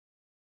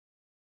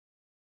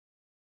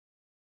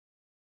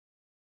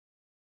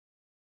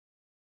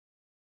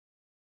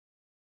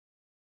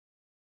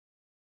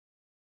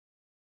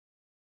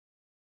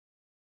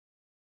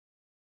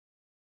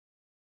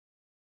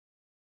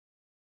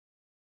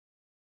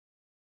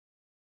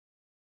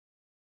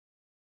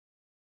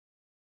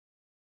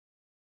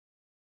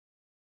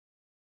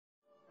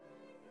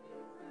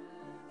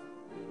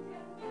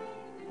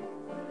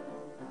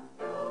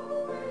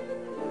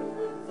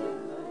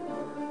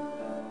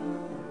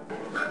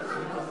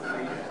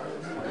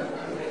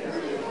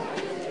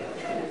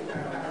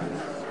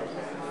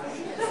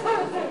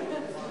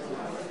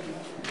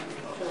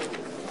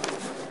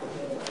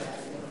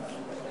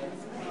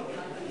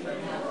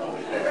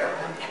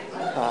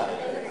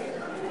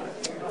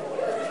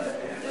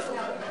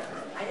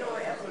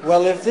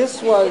Well, if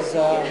this was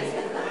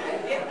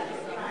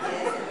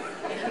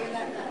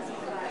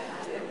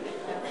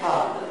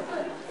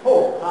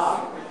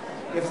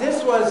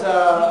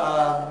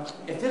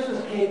if this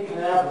was Cape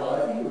Canaveral,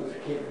 I think it was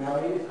Cape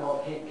Canaveral, maybe it's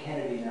called Cape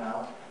Kennedy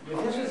now.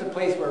 If this was a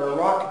place where a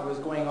rocket was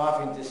going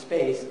off into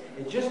space,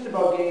 it's just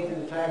about getting to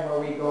the time where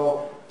we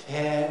go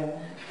 10,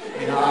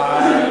 9,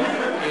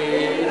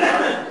 8,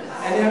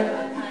 and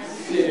then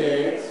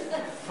 6,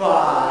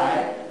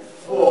 5,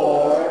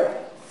 4,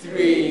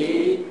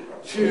 3,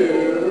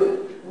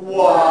 2,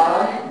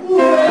 1.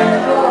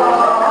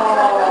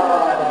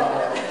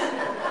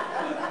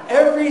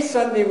 Every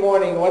Sunday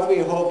morning, what we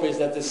hope is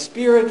that the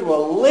Spirit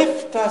will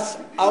lift us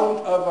out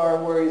of our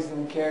worries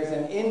and cares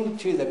and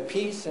into the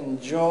peace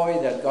and joy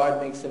that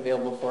God makes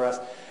available for us.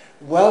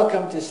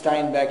 Welcome to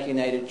Steinbach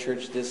United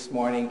Church this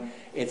morning.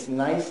 It's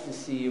nice to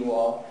see you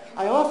all.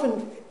 I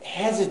often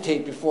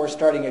hesitate before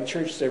starting a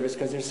church service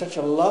because there's such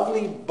a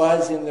lovely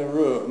buzz in the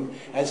room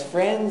as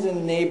friends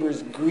and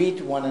neighbors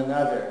greet one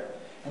another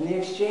and they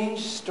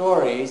exchange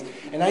stories.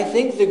 And I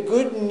think the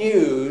good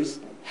news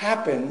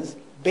happens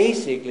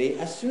basically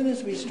as soon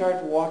as we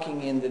start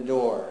walking in the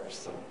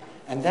doors.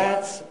 And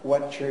that's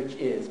what church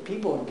is.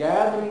 People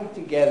gathering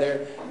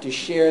together to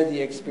share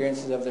the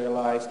experiences of their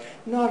lives,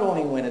 not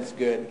only when it's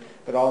good,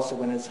 but also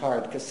when it's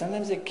hard, because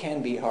sometimes it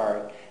can be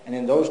hard. And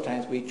in those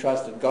times, we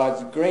trust that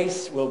God's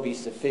grace will be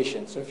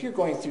sufficient. So if you're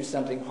going through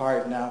something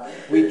hard now,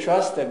 we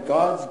trust that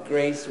God's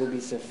grace will be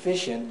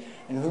sufficient,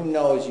 and who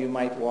knows, you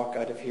might walk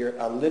out of here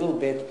a little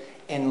bit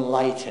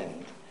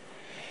enlightened.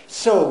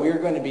 So we're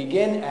going to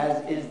begin,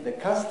 as is the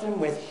custom,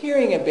 with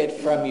hearing a bit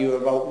from you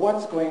about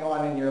what's going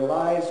on in your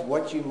lives,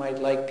 what you might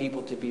like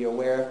people to be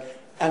aware of.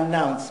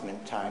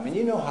 Announcement time. And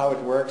you know how it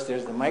works.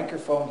 There's the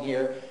microphone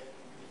here.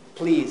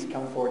 Please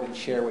come forward and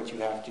share what you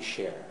have to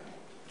share.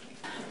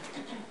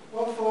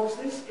 Well, folks,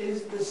 this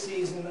is the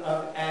season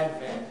of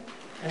Advent.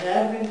 And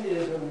Advent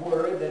is a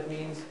word that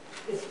means,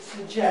 it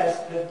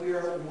suggests that we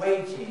are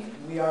waiting,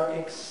 we are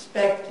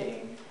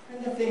expecting.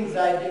 And the things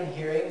I've been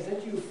hearing is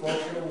that you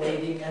folks are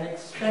waiting and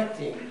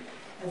expecting.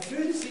 And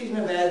through the season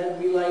of Advent,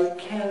 we light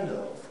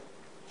candles.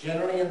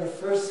 Generally, on the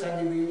first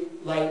Sunday, we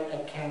light a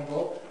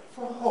candle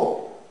for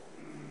hope.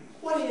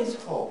 What is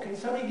hope? Can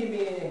somebody give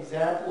me an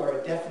example or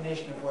a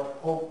definition of what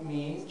hope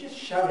means? Just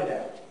shout it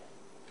out.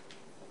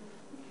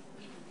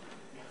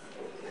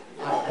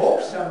 I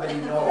hope somebody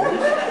knows.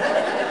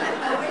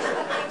 I wish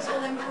that things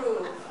will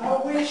improve. I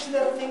wish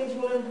that things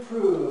will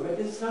improve. A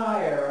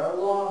desire, a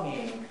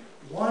longing.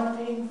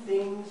 Wanting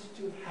things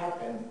to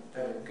happen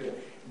that are good.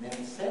 And then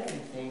the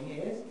second thing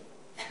is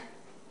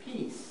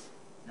peace.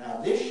 Now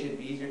this should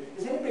be easier.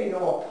 Does anybody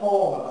know a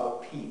poem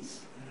about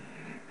peace?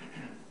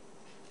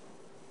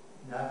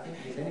 Nothing?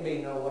 Does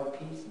anybody know what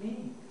peace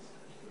means?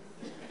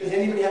 Does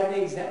anybody have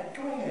any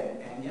example? Go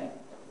ahead, Anya.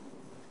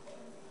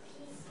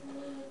 Peace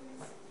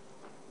means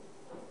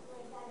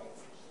like that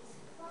it's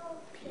peaceful.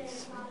 Peace.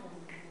 There's not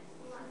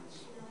much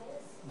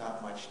noise.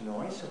 Not much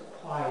noise, so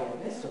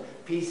quietness. So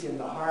peace in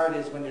the heart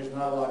is when there's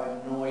not a lot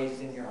of noise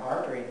in your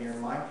heart or in your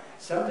mind.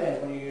 Sometimes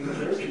when you're a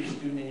university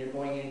student and you're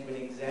going into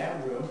an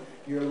exam room,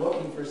 you're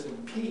looking for some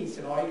peace,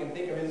 and all you can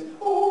think of is,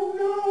 oh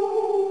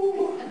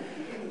no!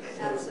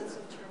 Absence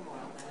of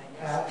turmoil, then I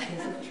guess.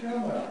 Absence of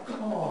turmoil,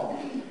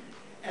 calm.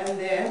 And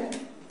then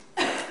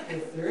the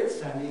third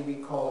Sunday we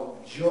call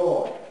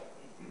joy.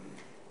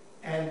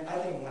 And I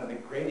think one of the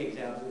great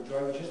examples of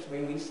joy was just the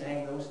way we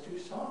sang those two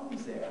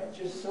songs there. It's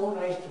just so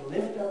nice to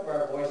lift up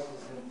our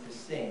voices and to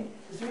sing.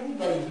 Is there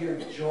anybody here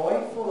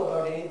joyful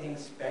about anything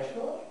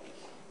special?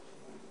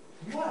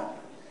 What?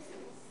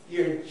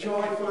 You're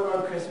joyful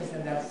about Christmas,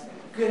 and that's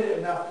good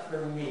enough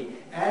for me.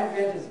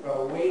 Advent is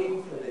about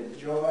waiting for the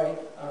joy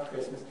of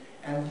Christmas.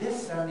 And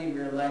this Sunday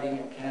we're lighting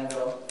a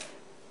candle,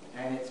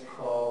 and it's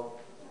called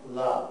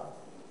love.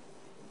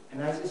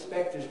 And I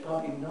suspect there's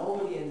probably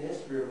nobody in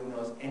this room who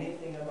knows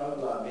anything about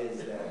love,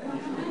 is there?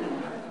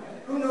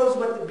 Who knows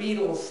what the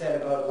Beatles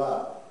said about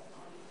love?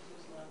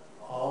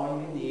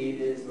 All you need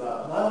is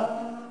love.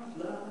 Love,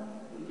 love,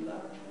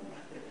 love.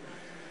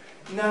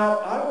 Now,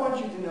 I want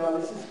you to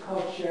know this is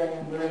called sharing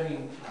and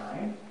learning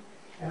time.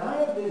 And I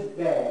have this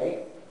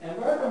bag, and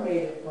Barbara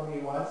made it for me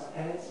once,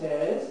 and it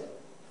says,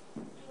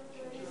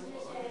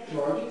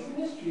 George's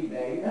mystery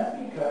bag. And that's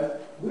because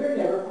we're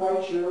never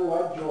quite sure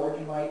what George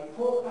might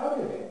pull out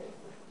of it.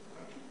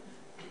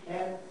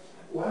 And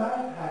what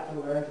I've had to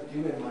learn to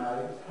do in my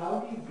life is how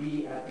do you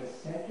be at the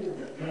center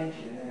of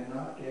attention and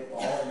not get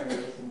all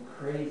nervous and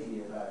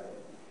crazy about it.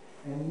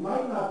 And you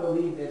might not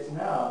believe this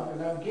now,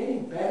 because I'm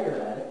getting better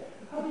at it.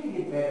 How do you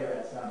get better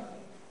at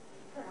something?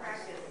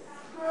 Practice.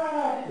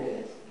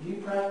 Practice. Do you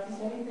practice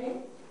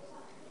anything?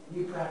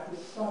 You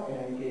practice soccer.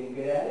 Are you getting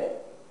good at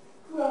it?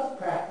 Who else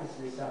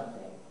practices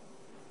something?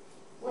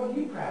 What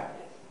do you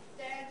practice?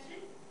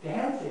 Dancing.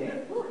 Dancing?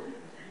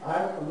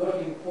 I'm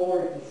looking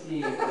forward to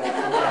seeing that.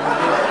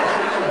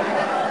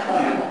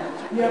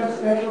 You have a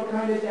special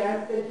kind of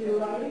dance that you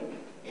like?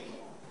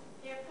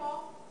 Hip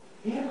hop.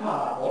 Hip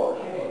hop,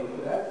 okay.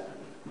 That's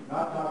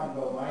not talking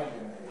about my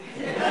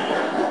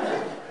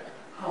generation.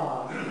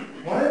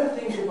 One of the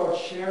things about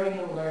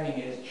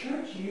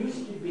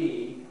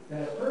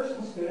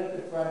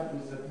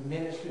was a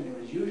minister, and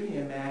it was usually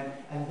a man,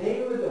 and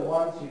they were the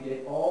ones who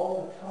did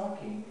all the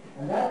talking,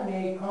 and that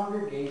made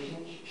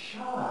congregations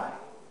shy.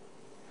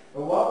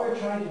 But what we're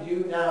trying to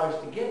do now is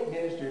to get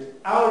ministers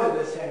out of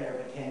the center of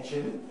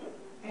attention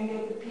and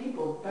get the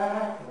people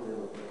back a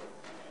little bit.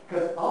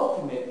 Because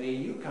ultimately,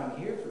 you come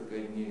here for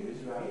good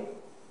news, right?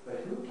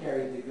 But who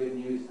carries the good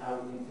news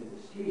out into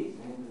the streets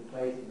and into the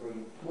places where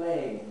you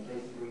play, and the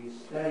places where you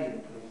study, and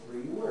the places where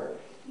you work?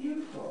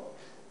 You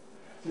folks.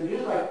 So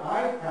just like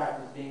I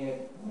practice being a,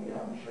 I'm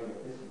going to show you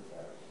what this is.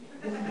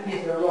 This is a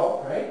piece of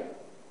rope, right?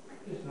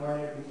 Just an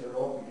ordinary piece of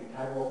rope. You can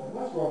tie rope. And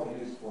what's rope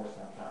used for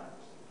sometimes?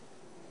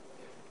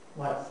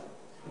 What's it?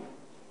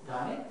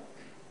 Tie it?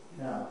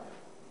 No.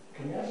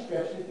 Can I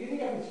stretch this? Do you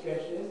think I can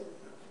stretch this?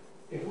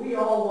 If we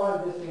all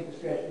wanted this thing to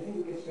stretch, do you think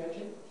we could stretch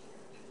it?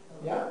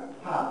 Yeah?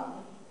 How?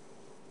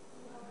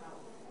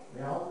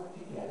 We all work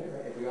together,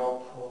 right? If we all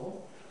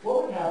pull,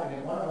 what would happen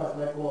if one of us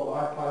let go of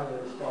our part of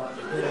the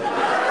responsibility?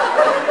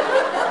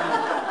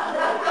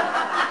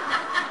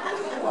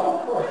 Well,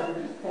 of course, we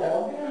just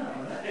fall down.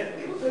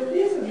 So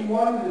this is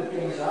one of the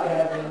things I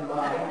have in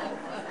mind.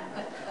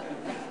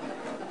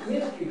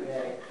 Mystery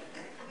bag.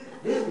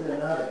 This is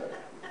another.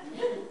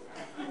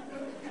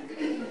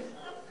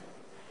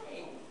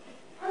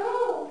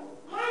 Hello,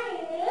 my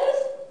name is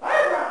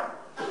Barbara.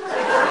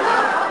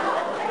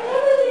 And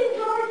everything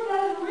George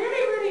does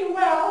really, really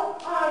well,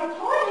 I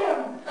taught him.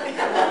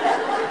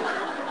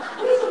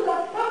 This is a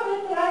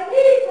puppet that I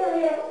made for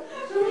him,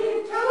 so he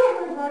can tell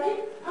everybody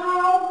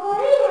how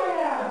great I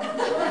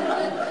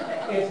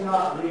am. It's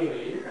not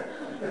really.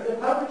 It's a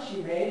puppet she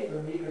made for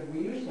me because we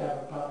used to have a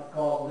puppet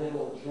called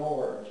Little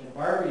George. And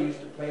Barbara used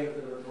to play with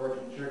Little George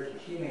in church, and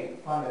she made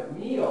fun of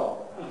me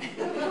all the time.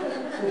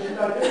 So she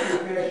thought this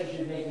would be fair, she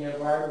should make me a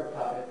Barbara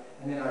puppet.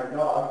 And then our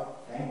dog,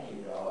 thank you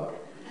dog,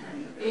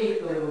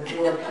 ate the Little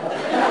George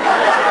puppet.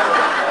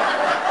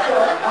 So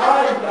I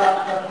got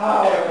the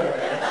power.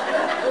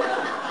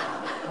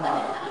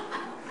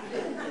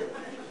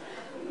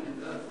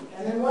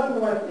 And then one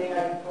more thing I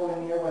can pull in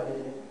here. What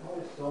is it? Oh,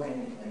 there's so many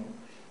things.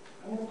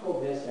 I'm going to pull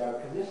this out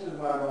because this is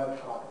what I want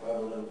to talk about a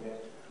little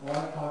bit. I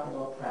want to talk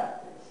about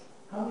practice.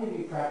 How many of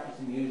you practice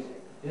music?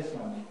 This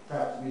one,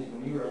 practice music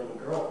when you were a little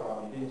girl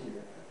probably, didn't you?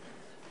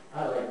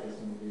 I like this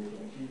music.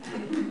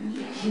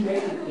 She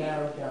made the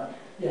piano down.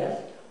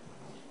 Yes.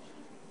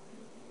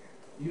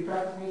 You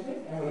practice music?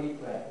 And what do you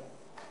play?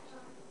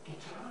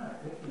 Guitar.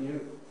 Good for you.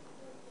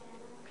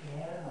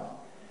 Piano.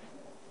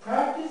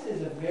 Practice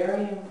is a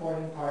very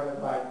important part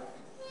of life.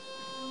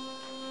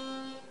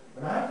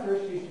 When I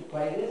first used to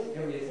play this,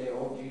 everybody would say,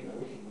 oh, geez, I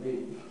wish you'd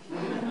leave.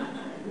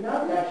 But now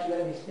they actually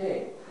let me stay.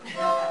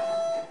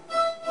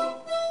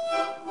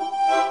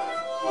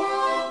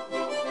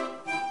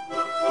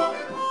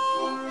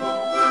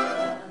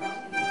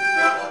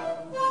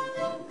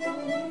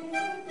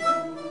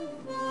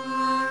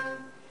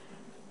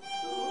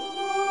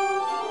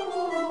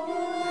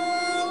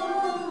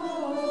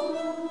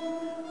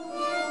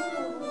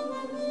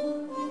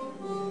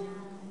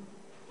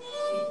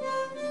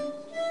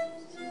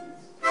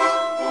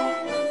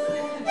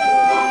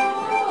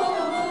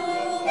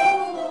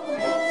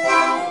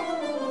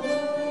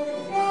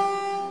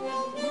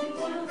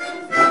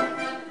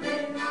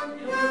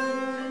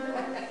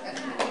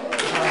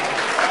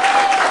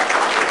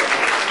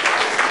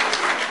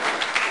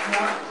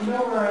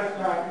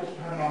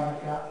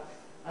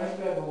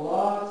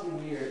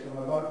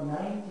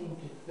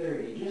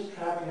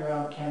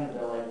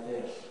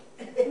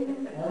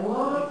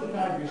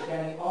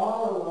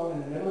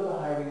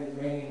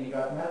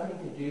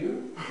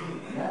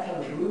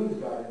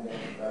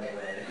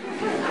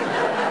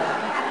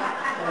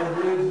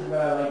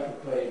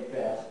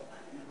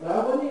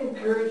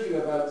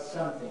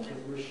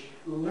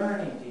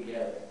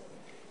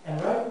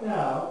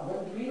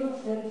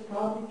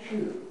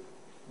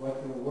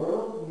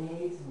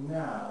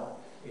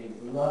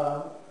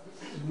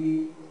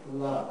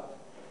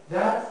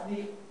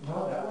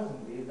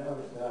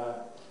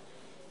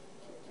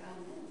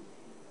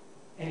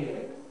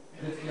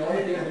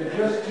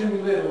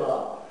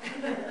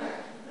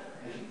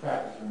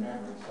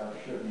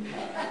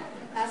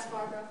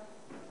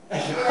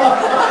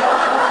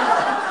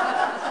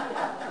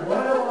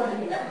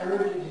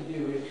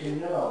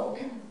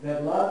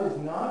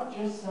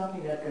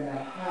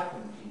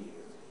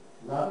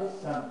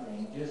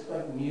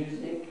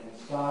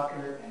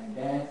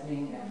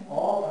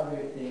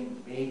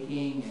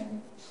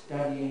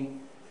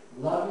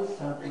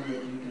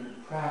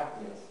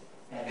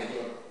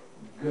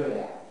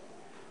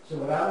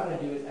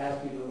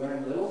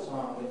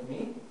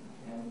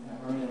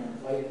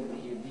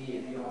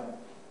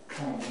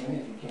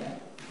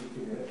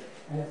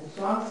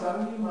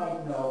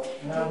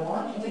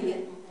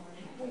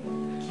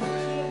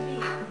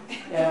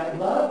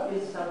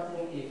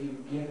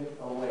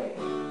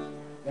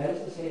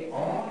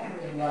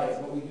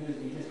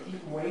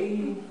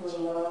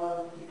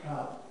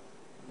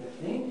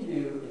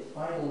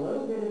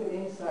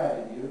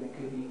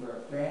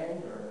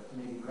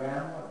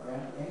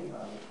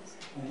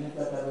 And just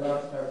let that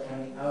love start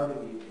coming out of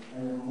you.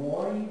 And the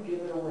more you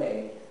give it away,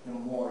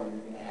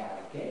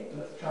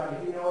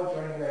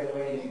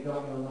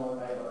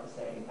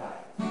 second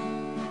time.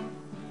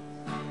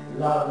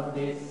 Love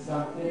is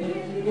something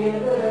if you give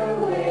it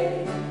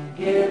away,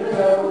 give it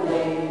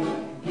away,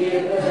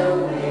 give it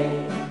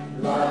away.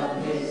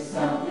 Love is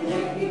something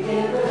if you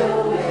give it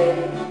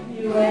away,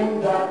 you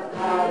end up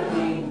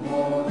having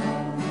more.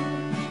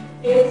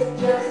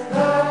 It's just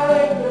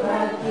like the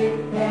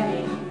magic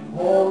penny,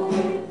 hold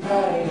it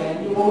tight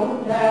and you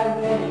won't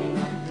have any.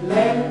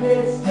 Lend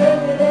it,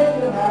 spend it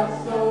and you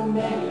have so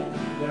many,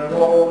 they're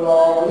all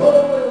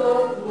over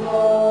the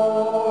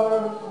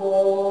floor.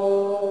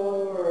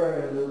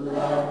 For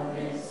love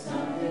is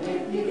something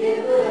if you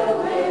give it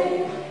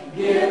away,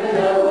 give it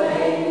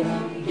away,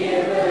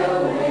 give it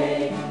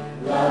away.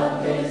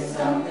 Love is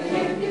something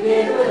if you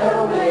give it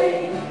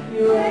away,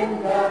 you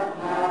end up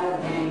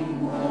having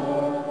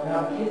more.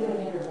 Now kids, I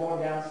think are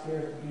going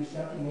downstairs to do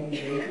something, maybe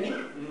baking.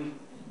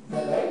 Is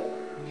that right?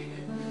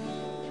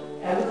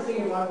 And let's sing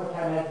it one more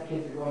time as the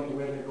kids are going to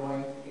where they're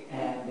going,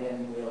 and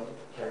then we'll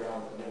carry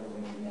on with whatever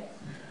we need next.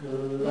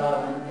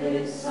 Love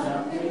is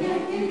something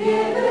if you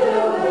give it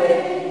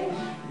away,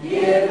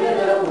 give it